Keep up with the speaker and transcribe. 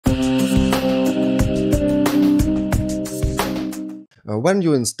When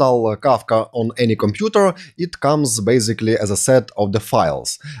you install Kafka on any computer, it comes basically as a set of the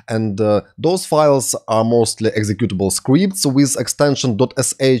files. And those files are mostly executable scripts with extension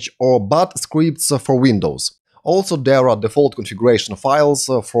 .sh or bat scripts for Windows. Also, there are default configuration files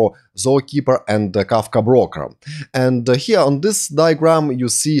for Zookeeper and Kafka Broker. And here on this diagram, you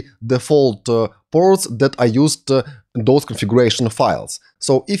see default ports that are used in those configuration files.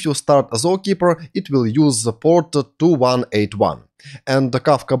 So if you start a Zookeeper, it will use the port 2181. And the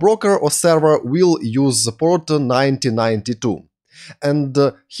Kafka Broker or server will use the port 9092. And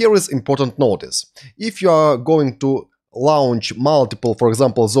here is important notice. If you are going to launch multiple, for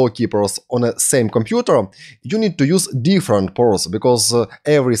example, Zookeepers on a same computer, you need to use different ports, because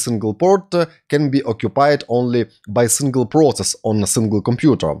every single port can be occupied only by single process on a single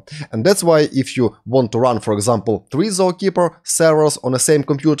computer. And that's why if you want to run, for example, 3 Zookeeper servers on the same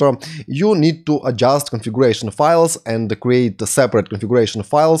computer, you need to adjust configuration files and create separate configuration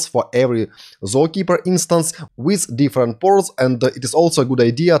files for every Zookeeper instance with different ports, and it is also a good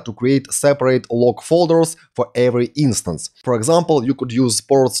idea to create separate log folders for every instance. For example, you could use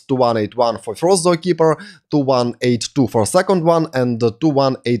ports 2181 for first Zookeeper, 2182 for second one, and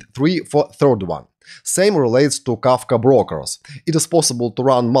 2183 for third one. Same relates to Kafka brokers. It is possible to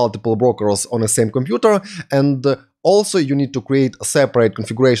run multiple brokers on the same computer, and also you need to create separate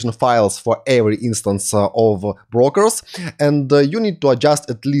configuration files for every instance of brokers, and you need to adjust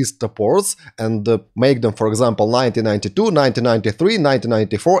at least the ports and make them, for example, 9092, 9093,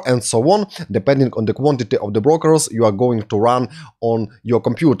 9094, and so on, depending on the quantity of the brokers you are going to run on your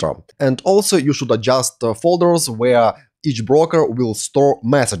computer. And also you should adjust folders where each broker will store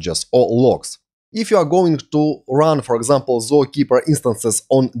messages or logs. If you are going to run, for example, Zookeeper instances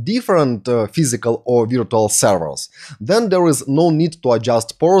on different physical or virtual servers, then there is no need to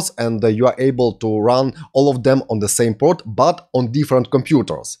adjust ports, and you are able to run all of them on the same port but on different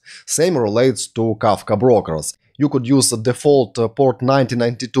computers. Same relates to Kafka brokers. You could use the default port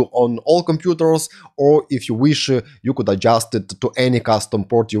 9092 on all computers, or if you wish, you could adjust it to any custom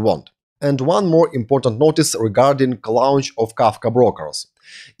port you want. And one more important notice regarding launch of Kafka brokers.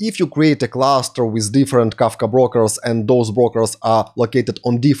 If you create a cluster with different Kafka brokers and those brokers are located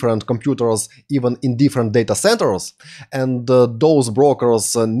on different computers, even in different data centers, and those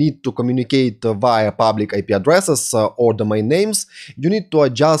brokers need to communicate via public IP addresses or domain names, you need to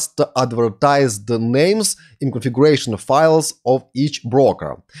adjust advertised names in configuration files of each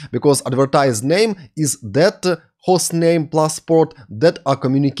broker, because advertised name is that hostname plus port that are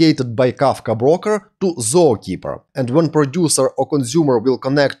communicated by Kafka broker to Zookeeper. And when producer or consumer will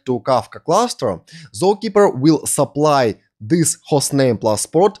connect to Kafka cluster, Zookeeper will supply this hostname plus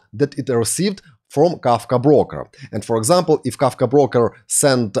port that it received from Kafka broker. And for example, if Kafka broker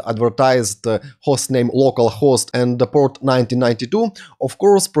sent advertised hostname localhost and the port 9092, of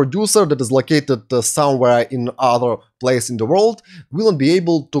course producer that is located somewhere in other place in the world will not be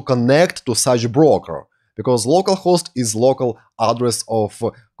able to connect to such broker, because localhost is local address of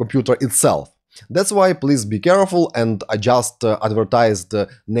computer itself. That's why please be careful and adjust advertised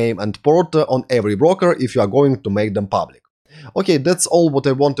name and port on every broker if you are going to make them public. Okay, that's all what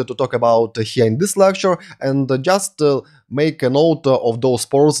I wanted to talk about here in this lecture, and just make a note of those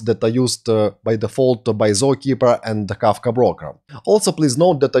ports that are used by default by Zookeeper and the Kafka broker. Also, please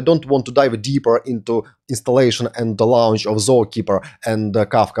note that I don't want to dive deeper into installation and the launch of Zookeeper and the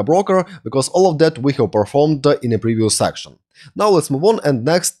Kafka broker, because all of that we have performed in a previous section. Now let's move on, and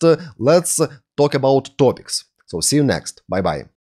next let's talk about topics. So see you next. Bye bye.